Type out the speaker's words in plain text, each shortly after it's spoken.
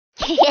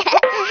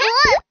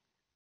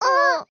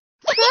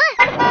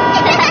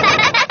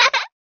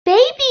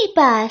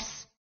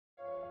Babybus.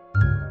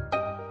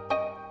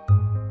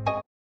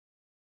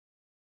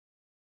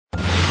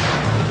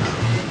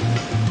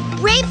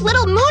 Brave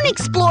little moon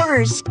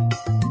explorers!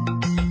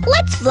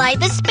 Let's fly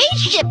the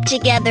spaceship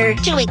together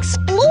to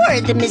explore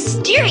the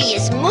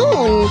mysterious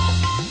moon.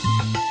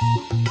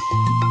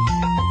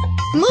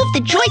 Move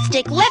the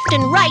joystick left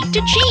and right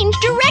to change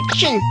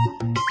direction.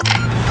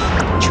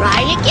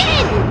 Try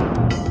again.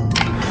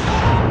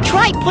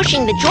 Try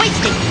pushing the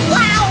joystick.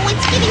 Wow,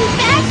 it's getting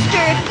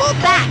faster. Pull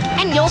back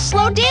and you'll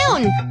slow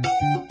down.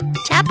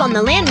 Tap on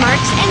the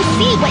landmarks and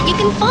see what you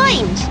can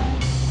find.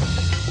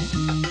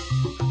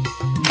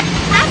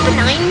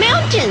 Apennine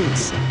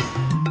Mountains.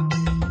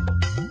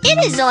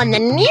 It is on the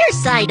near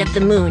side of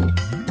the moon.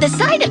 The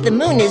side of the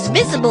moon is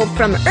visible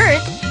from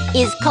Earth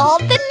is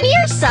called the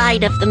near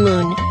side of the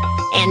moon.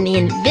 And the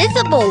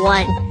invisible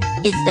one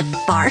is the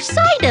far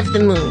side of the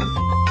moon.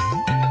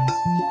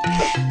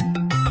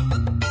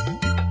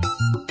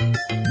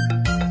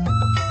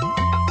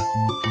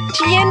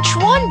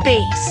 Tianchuan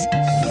Base.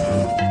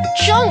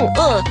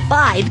 Chang'e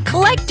 5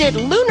 collected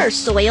lunar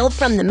soil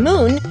from the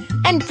moon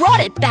and brought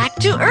it back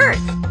to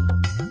Earth.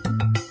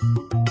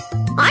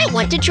 I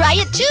want to try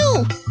it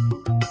too.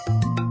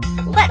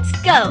 Let's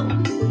go.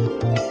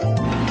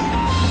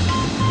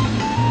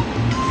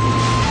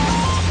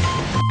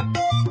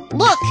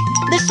 Look,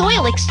 the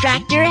soil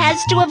extractor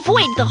has to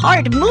avoid the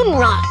hard moon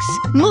rocks.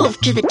 Move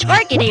to the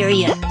target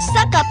area.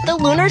 Suck up the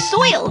lunar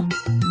soil.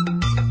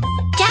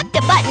 Tap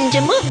the button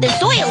to move the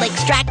soil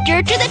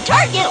extractor to the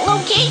target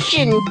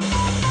location.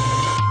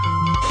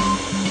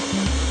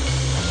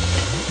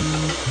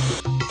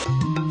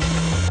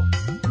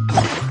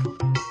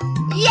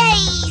 Yay!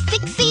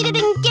 Succeeded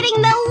in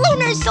getting the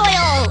lunar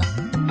soil!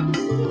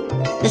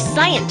 The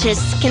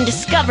scientists can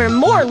discover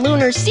more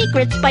lunar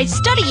secrets by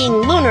studying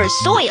lunar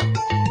soil.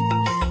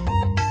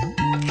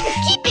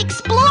 Keep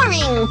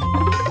exploring!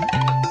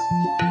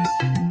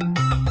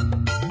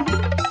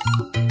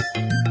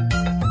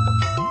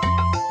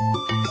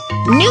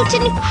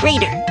 Newton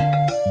Crater.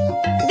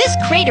 This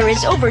crater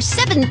is over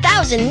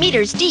 7,000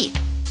 meters deep.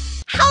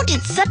 How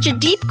did such a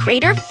deep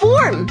crater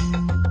form?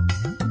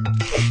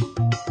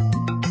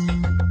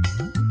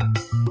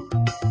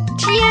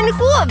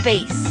 Tianhua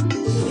Base.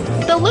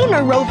 The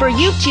lunar rover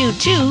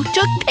Yutu-2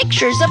 took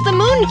pictures of the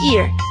moon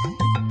here.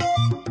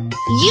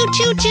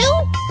 Yutu-2?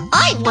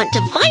 I want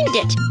to find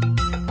it.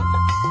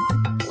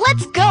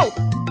 Let's go.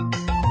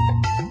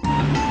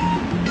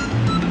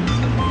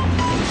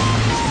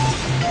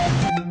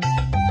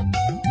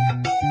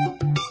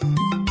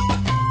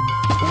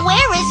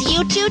 Where is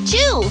Yutu-2?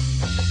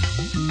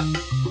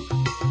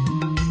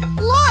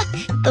 Look,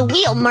 the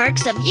wheel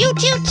marks of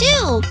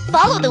Yutu-2.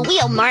 Follow the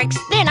wheel marks,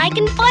 then I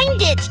can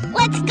find it.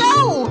 Let's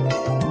go.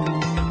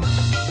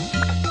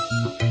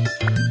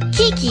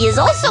 Kiki is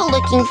also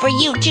looking for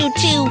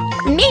Yutu-2.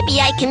 Maybe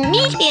I can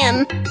meet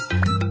him.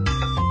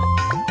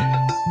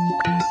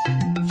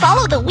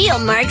 Follow the wheel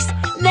marks,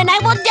 then I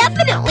will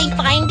definitely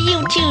find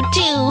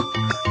Yutu-2.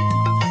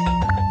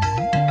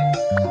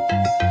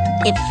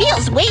 It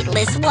feels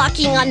weightless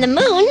walking on the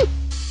moon.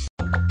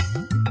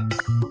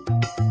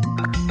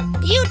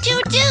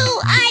 Yutu-2,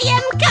 I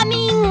am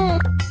coming!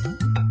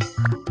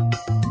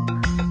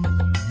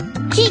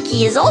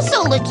 Kiki is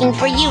also looking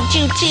for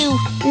Yutu-2.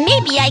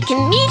 Maybe I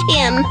can meet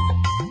him.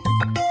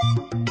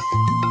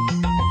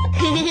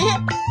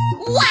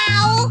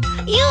 Wow!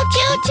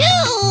 Yutu-2!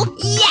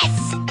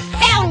 Yes!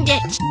 Found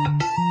it!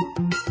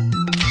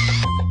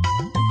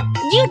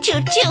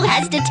 Yutu-2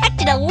 has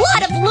detected a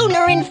lot of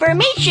lunar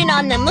information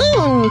on the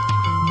moon.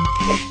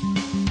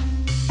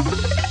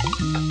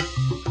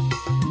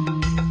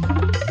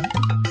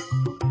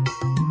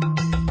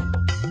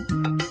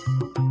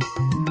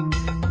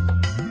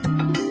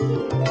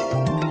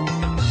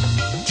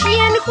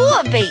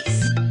 Tianhua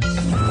Base.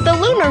 The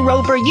lunar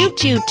rover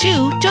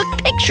Yutu-2 took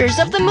pictures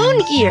of the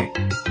moon here.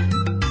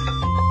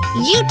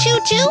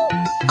 Yutu-2?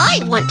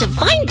 I want to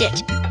find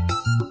it.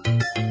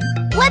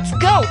 Let's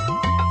go.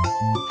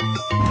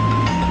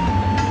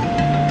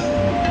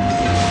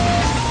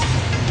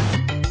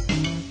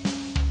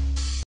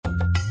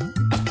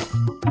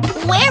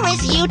 Where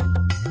is you?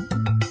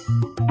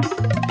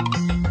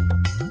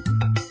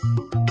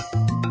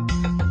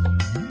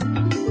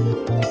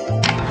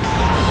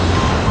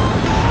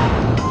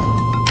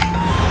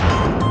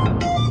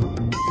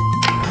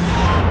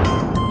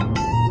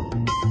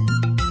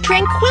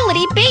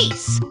 Tranquility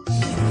Base.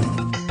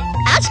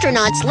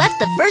 Astronauts left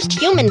the first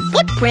human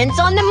footprints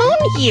on the moon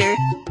here.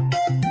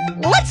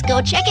 Let's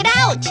go check it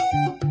out.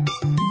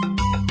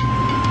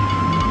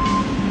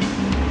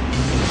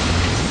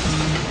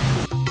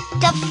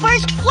 The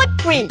first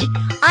footprint!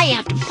 I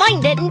have to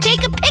find it and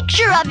take a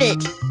picture of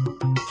it!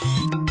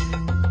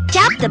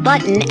 Tap the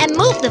button and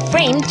move the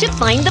frame to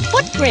find the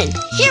footprint.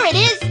 Here it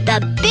is, the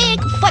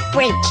big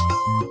footprint!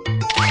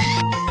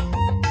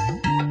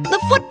 The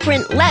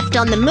footprint left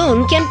on the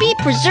moon can be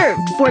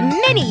preserved for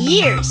many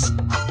years.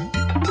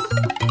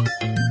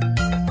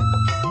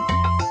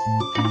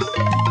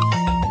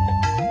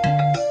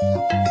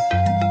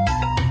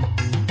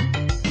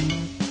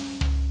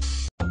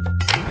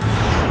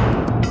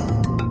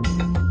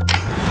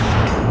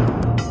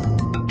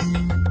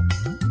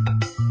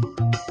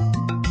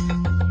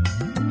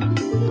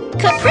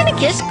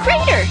 Copernicus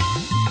crater.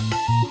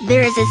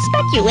 There is a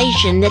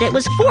speculation that it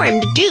was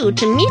formed due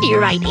to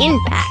meteorite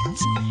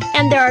impacts,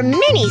 and there are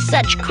many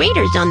such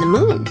craters on the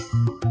moon.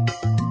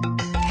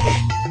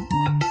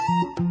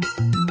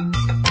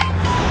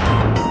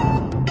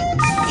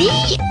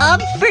 Sea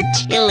of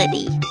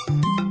Fertility.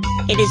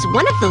 It is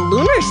one of the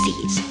lunar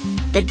seas.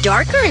 The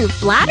darker and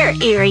flatter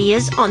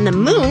areas on the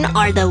moon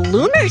are the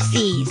lunar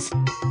seas.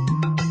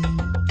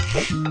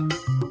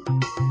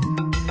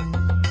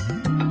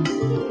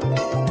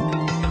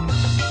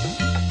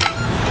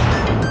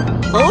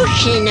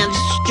 Ocean of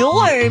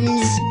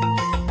Storms.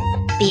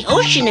 The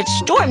Ocean of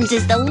Storms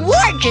is the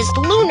largest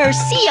lunar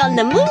sea on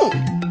the moon.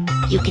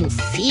 You can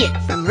see it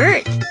from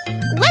Earth.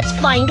 Let's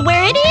find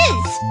where it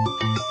is.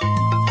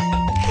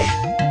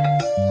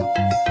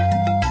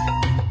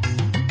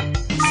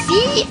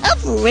 Sea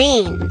of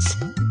Rains.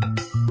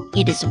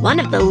 It is one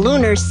of the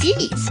lunar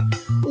seas.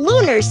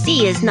 Lunar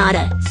sea is not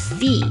a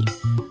sea.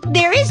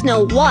 There is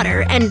no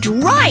water and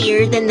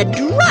drier than the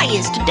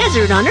driest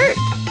desert on Earth.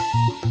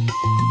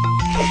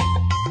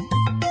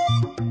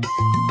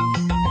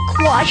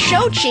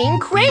 Kwashiorkor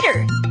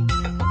crater.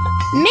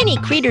 Many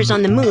craters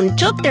on the moon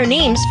took their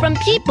names from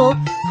people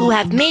who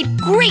have made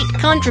great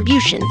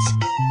contributions.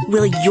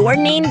 Will your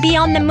name be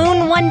on the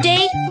moon one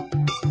day?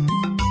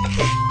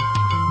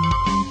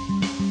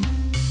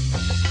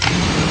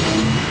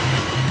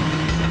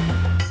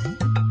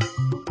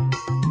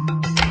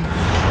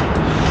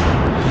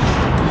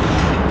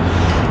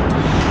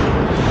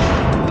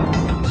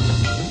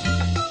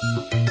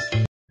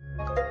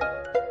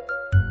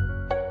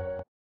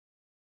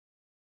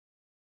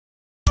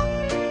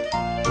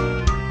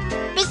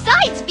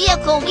 Besides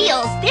vehicle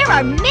wheels, there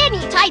are many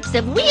types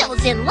of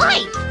wheels in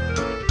life.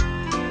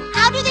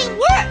 How do they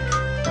work?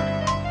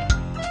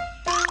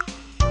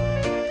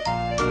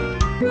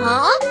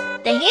 Huh?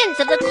 The hands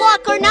of the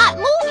clock are not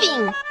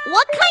moving.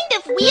 What kind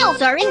of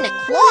wheels are in the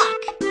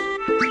clock?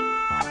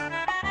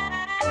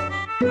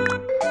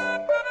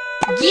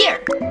 Gear.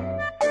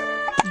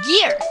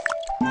 Gear.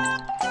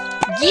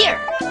 Gear.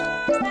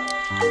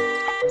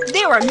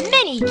 There are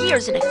many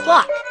gears in a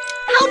clock.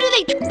 How do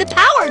they... The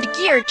powered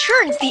gear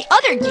turns the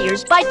other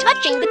gears by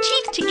touching the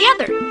teeth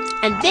together,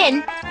 and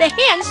then the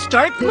hands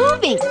start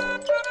moving.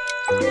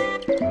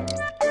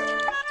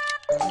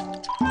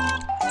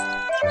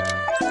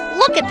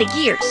 Look at the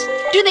gears.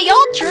 Do they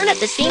all turn at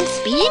the same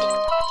speed?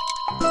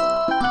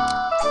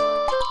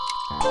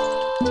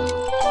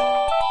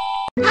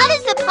 How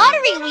does the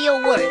pottery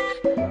wheel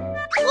work?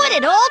 Put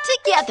it all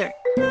together.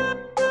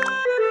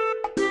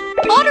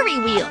 Pottery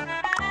wheel.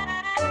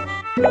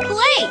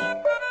 Clay.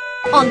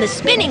 On the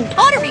spinning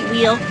pottery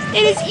wheel,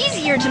 it is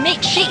easier to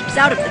make shapes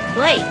out of the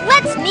clay.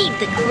 Let's knead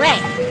the clay.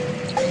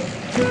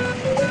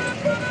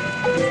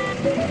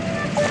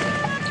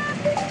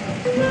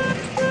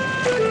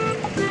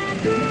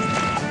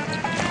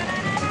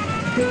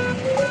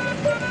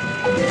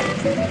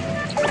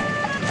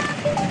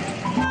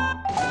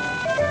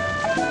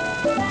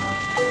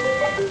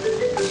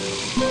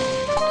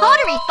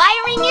 Pottery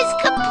firing is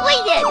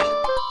completed.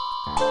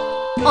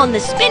 On the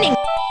spinning...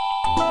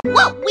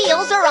 What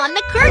wheels are on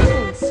the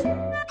curtains?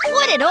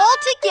 Put it all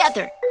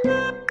together.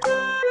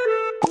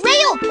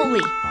 Rail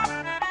pulley.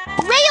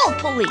 Rail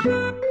pulley.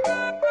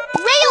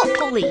 Rail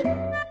pulley.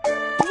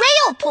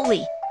 Rail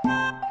pulley.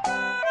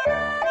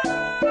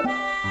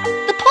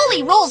 The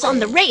pulley rolls on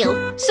the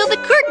rail so the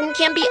curtain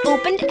can be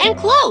opened and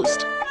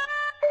closed.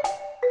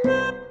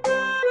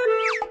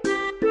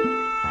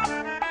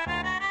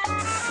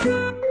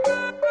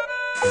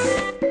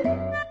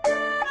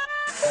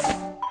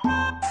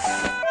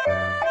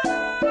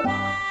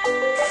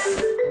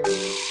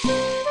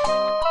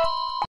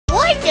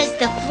 Why does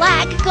the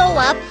flag go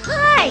up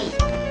high?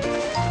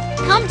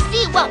 Come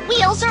see what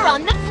wheels are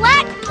on the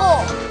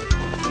flagpole.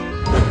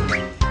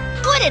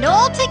 Put it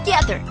all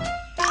together.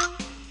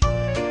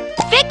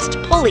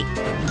 Fixed pulley.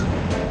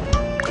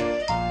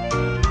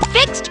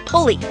 Fixed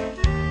pulley.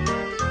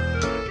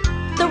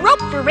 The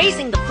rope for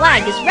raising the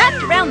flag is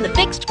wrapped around the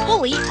fixed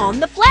pulley on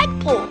the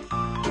flagpole.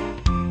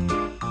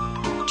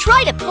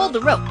 Try to pull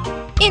the rope.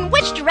 In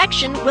which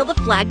direction will the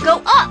flag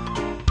go up?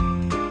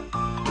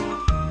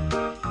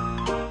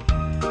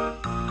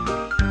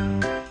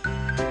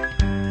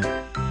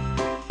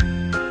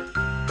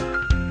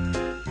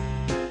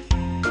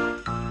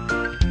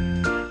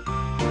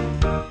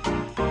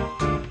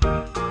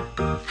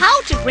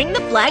 How to bring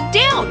the flag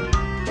down?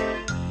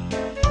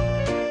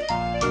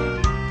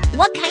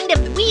 What kind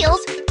of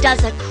wheels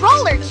does a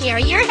crawler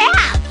carrier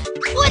have?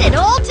 Put it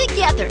all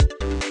together.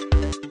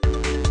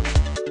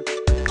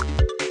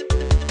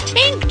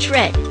 Tank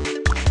tread.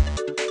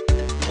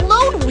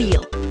 Load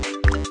wheel.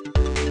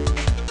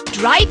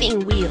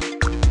 Driving wheel.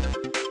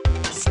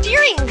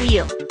 Steering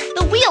wheel.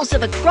 The wheels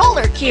of a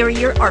crawler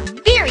carrier are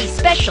very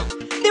special.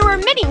 There are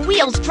many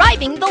wheels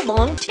driving the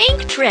long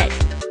tank tread.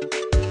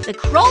 The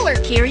crawler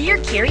carrier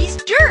carries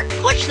dirt.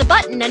 Push the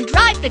button and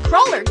drive the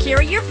crawler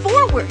carrier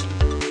forward.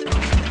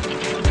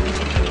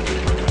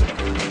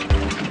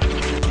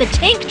 The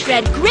tank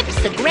tread grips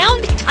the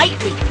ground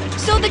tightly,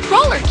 so the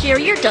crawler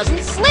carrier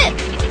doesn't slip.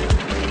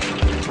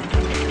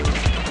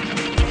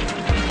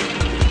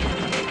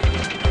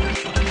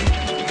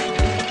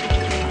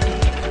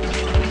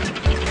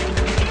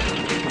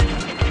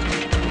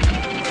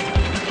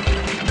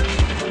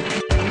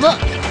 Look,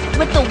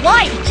 with the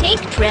wide tank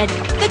tread,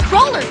 the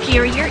crawler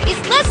carrier is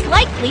less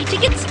likely to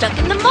get stuck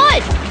in the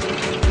mud.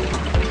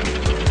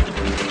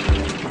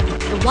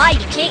 The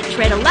wide tank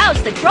tread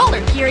allows the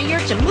crawler carrier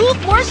to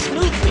move more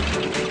smoothly.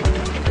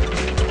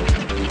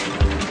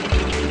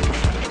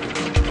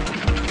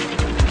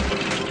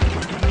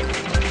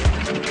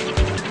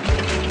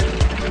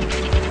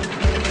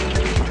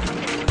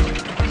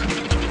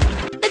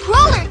 The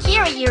crawler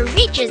carrier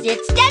reaches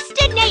its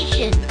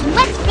destination.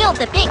 Let's fill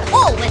the big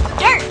hole with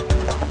dirt.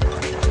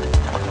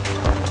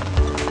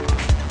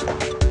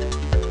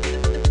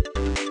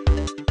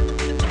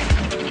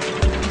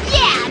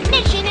 Yeah,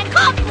 mission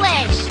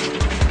accomplished!